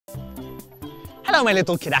Hello my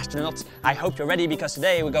little kid astronauts, I hope you're ready because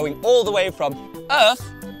today we're going all the way from Earth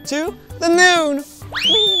to the Moon!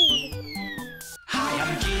 Whee! Hi,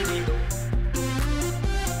 I'm Kiddy.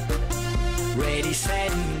 Ready,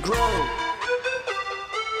 set, and grow.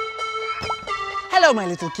 Hello my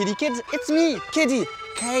little kitty kids, it's me, Kiddy,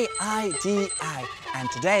 K-I-D-I.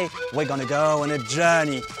 And today we're gonna go on a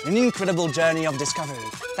journey, an incredible journey of discovery.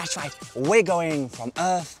 That's right, we're going from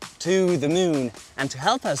Earth to the Moon. And to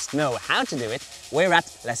help us know how to do it, we're at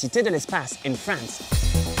La Cité de l'Espace in France.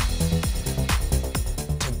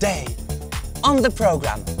 Today, on the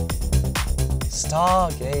program,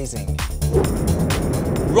 stargazing,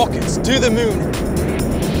 rockets to the Moon,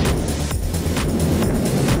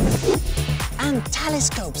 and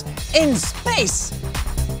telescopes in space.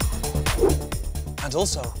 And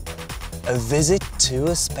also, a visit to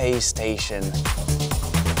a space station.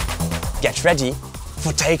 Get ready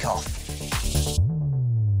for takeoff.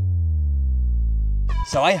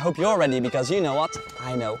 So I hope you're ready because you know what?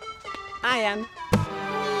 I know. I am.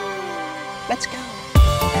 Let's go.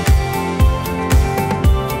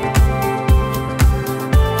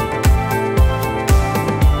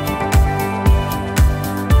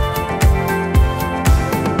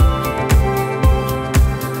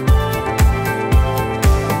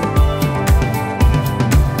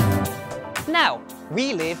 Now,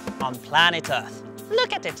 we live on planet Earth.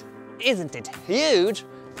 Look at it! Isn't it huge?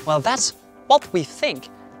 Well, that's what we think,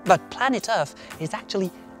 but planet Earth is actually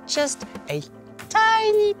just a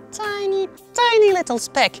tiny, tiny, tiny little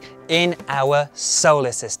speck in our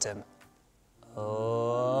solar system. Oh,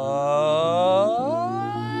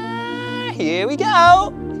 here we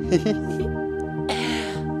go!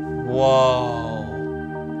 Whoa!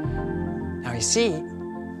 Now you see,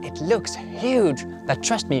 it looks huge, but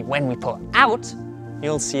trust me, when we pull out,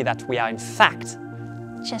 you'll see that we are in fact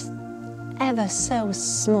just ever so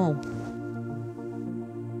small.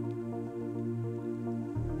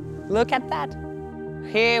 Look at that.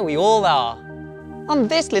 Here we all are, on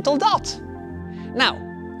this little dot. Now,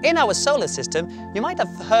 in our solar system, you might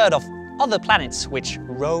have heard of other planets which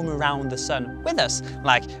roam around the sun with us,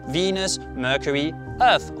 like Venus, Mercury,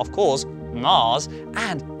 Earth, of course, Mars,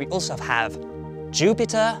 and we also have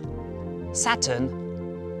Jupiter, Saturn,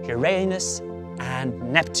 Uranus, and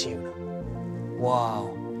Neptune.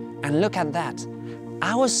 Wow, and look at that.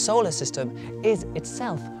 Our solar system is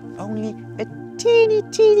itself only a teeny,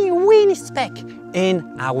 teeny, weeny speck in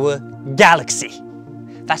our galaxy.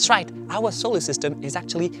 That's right, our solar system is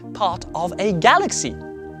actually part of a galaxy.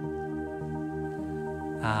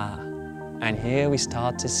 And here we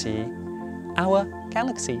start to see our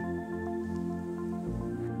galaxy.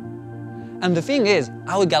 And the thing is,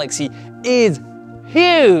 our galaxy is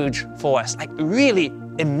huge for us, like really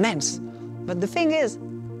immense. But the thing is,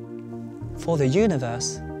 for the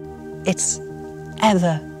universe, it's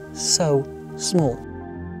ever so small.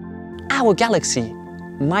 Our galaxy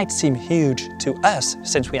might seem huge to us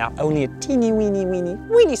since we are only a teeny weeny weeny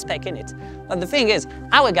weeny speck in it. But the thing is,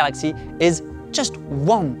 our galaxy is just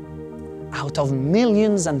one out of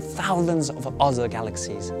millions and thousands of other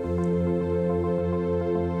galaxies.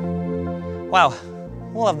 Wow,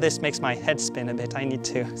 all of this makes my head spin a bit. I need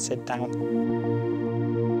to sit down.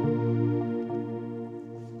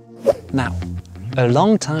 Now, a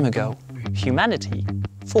long time ago, humanity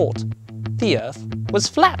thought the Earth was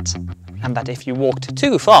flat, and that if you walked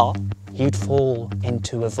too far, you'd fall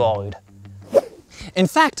into a void. In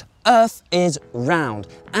fact, Earth is round,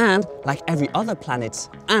 and like every other planet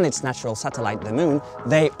and its natural satellite, the Moon,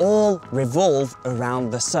 they all revolve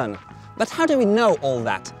around the Sun. But how do we know all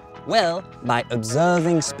that? Well, by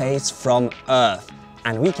observing space from Earth.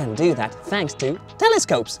 And we can do that thanks to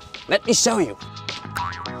telescopes. Let me show you.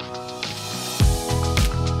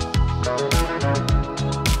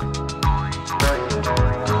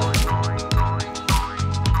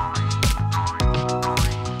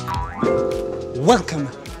 Welcome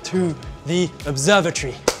to the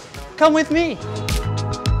observatory. Come with me.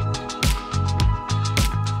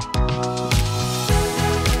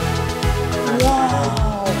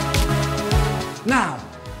 Now,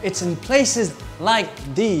 it's in places like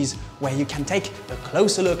these where you can take a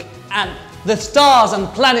closer look at the stars and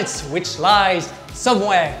planets which lies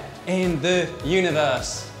somewhere in the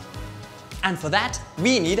universe. And for that,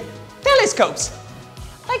 we need telescopes,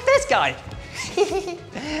 like this guy.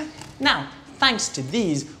 Now, thanks to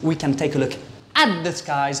these, we can take a look at the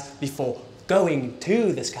skies before going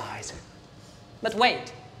to the skies. But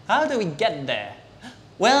wait, how do we get there?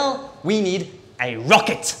 Well, we need a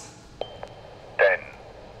rocket. 10,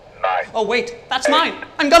 9. Oh wait, that's mine.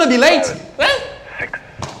 I'm gonna be late. 7, 6,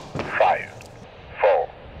 5, 4,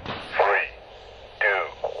 3, 2,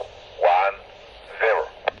 1,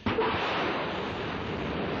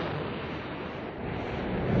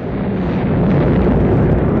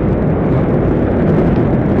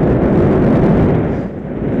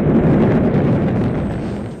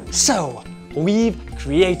 So, we've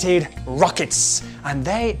created rockets, and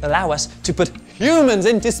they allow us to put humans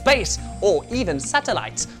into space, or even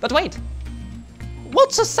satellites. But wait,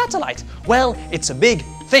 what's a satellite? Well, it's a big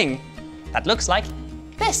thing that looks like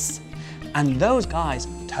this. And those guys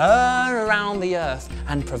turn around the Earth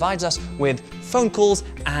and provides us with phone calls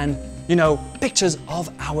and, pictures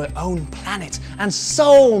of our own planet and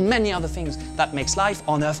so many other things that makes life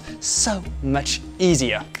on Earth so much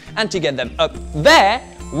easier. And to get them up there,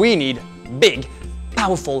 we need big,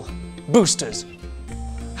 powerful boosters.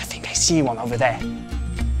 I think I see one over there.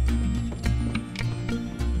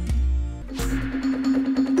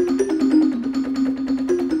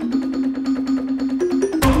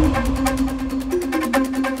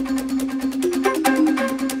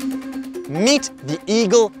 Meet the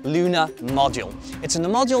Eagle Lunar Module. It's a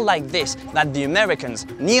module like this that the Americans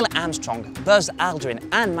Neil Armstrong, Buzz Aldrin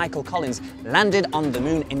and Michael Collins landed on the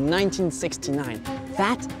moon in 1969.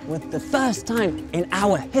 That was the first time in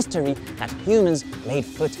our history that humans laid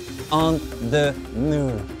foot on the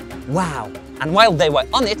moon. Wow! And while they were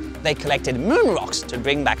on it, they collected moon rocks to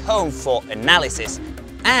bring back home for analysis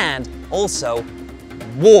and also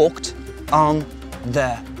walked on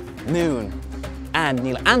the moon. And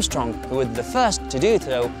Neil Armstrong, who was the first to do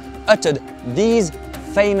so, uttered these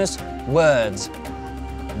famous words: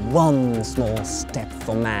 "One small step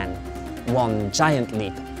for man, one giant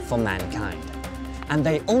leap for mankind." And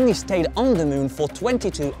they only stayed on the moon for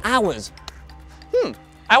 22 hours.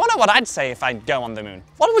 I wonder what I'd say if I'd go on the moon.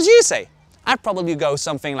 What would you say? I'd probably go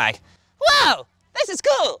something like, "Wow, this is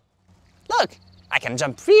cool! Look, I can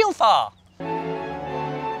jump real far."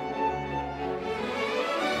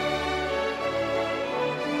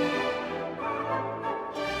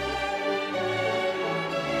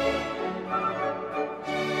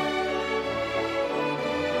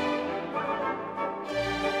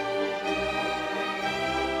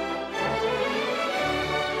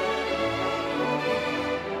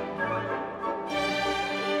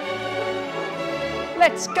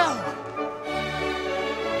 Let's go!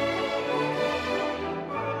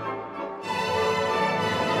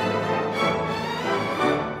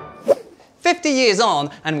 "50 years on,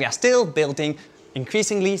 and we are still building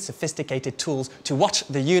increasingly sophisticated tools to watch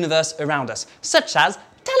the universe around us, such as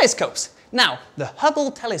telescopes. Now, the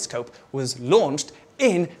Hubble telescope was launched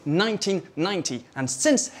in 1990 and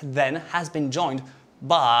since then has been joined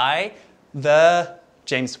by the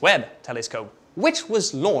James Webb telescope, which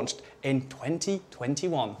was launched in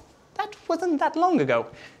 2021. That wasn't that long ago.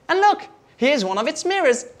 And look, here's one of its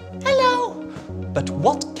mirrors. Hello! But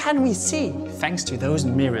what can we see thanks to those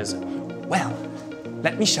mirrors? Well,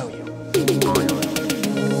 let me show you.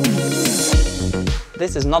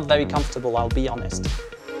 This is not very comfortable, I'll be honest.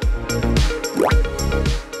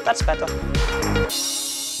 That's better.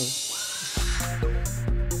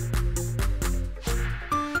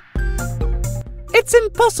 It's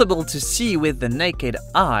impossible to see with the naked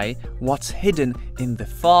eye what's hidden in the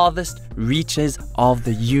farthest reaches of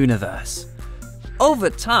the universe. Over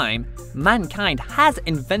time, mankind has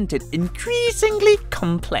invented increasingly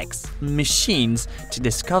complex machines to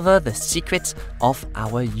discover the secrets of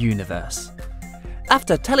our universe.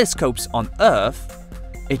 After telescopes on Earth,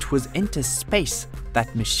 it was into space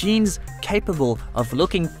that machines capable of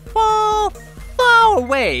looking far, far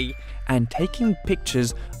away and taking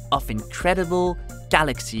pictures of incredible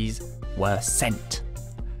galaxies were sent.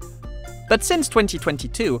 But since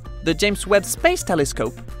 2022, the James Webb Space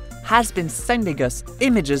Telescope has been sending us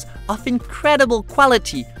images of incredible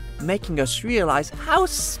quality, making us realize how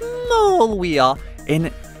small we are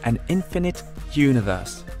in an infinite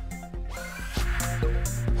universe.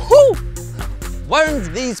 Whew!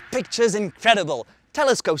 Weren't these pictures incredible?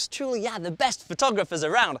 Telescopes truly are the best photographers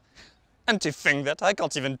around. And to think that I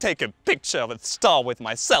can't even take a picture of a star with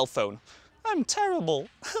my cell phone. I'm terrible.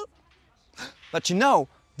 But you know,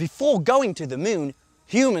 before going to the moon,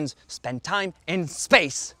 humans spend time in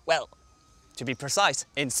space. Well, to be precise,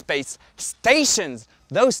 in space stations.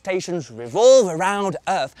 Those stations revolve around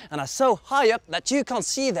Earth and are so high up that you can't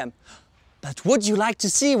see them. But would you like to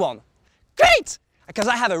see one? Great! Because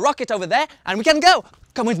I have a rocket over there and we can go.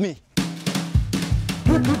 Come with me.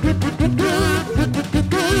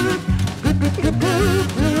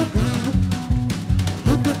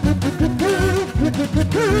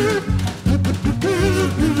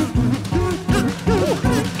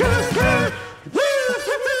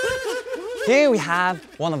 Here we have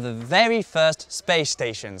one of the very first space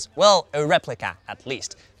stations. Well, a replica at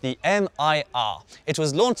least, the MIR. It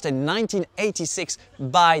was launched in 1986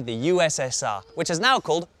 by the USSR, which is now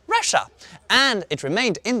called Russia. And it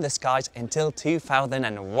remained in the skies until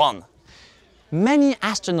 2001. many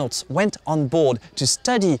astronauts went on board to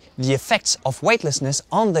study the effects of weightlessness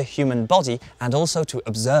on the human body and also to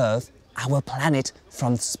observe our planet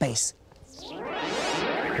from space.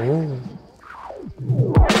 Ooh.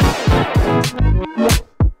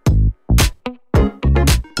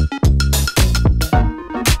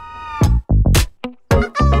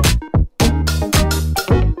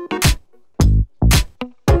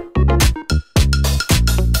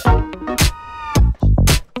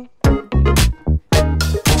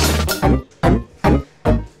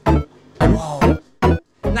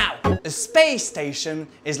 The space station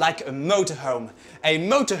is like a motorhome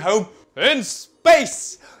in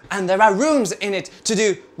space! And there are rooms in it to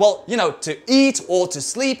do, well, you know, to eat or to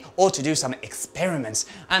sleep or to do some experiments.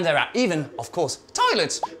 And there are even, of course,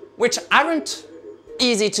 toilets, which aren't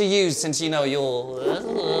easy to use since, you know, you're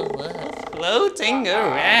floating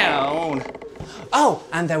around. Oh,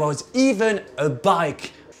 and there was even a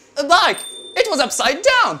bike. A bike! It was upside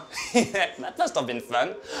down! That must have been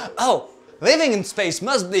fun. Oh, living in space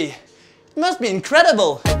must be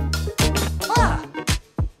incredible. Ah.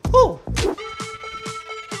 Ooh.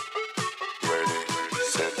 Ready,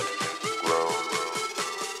 set, go.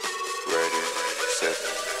 Ready, set,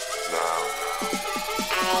 now.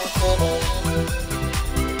 I'm Kidibli.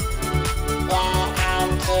 Yeah,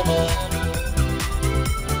 I'm Kidibli.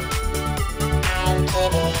 I'm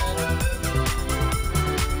Kidibli.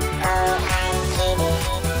 Oh, I'm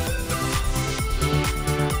Kidibli.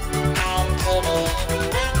 I'm Kidibli.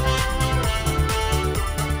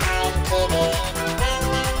 I'm Kidibli.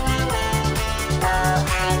 Oh,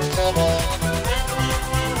 I'm Kidibli.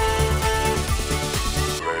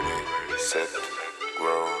 Ready, set,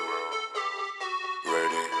 go.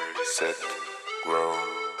 Ready, set, go.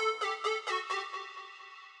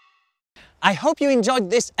 I hope you enjoyed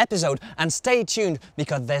this episode and stay tuned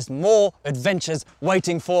because there's more adventures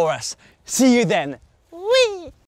waiting for us. See you then. Whee!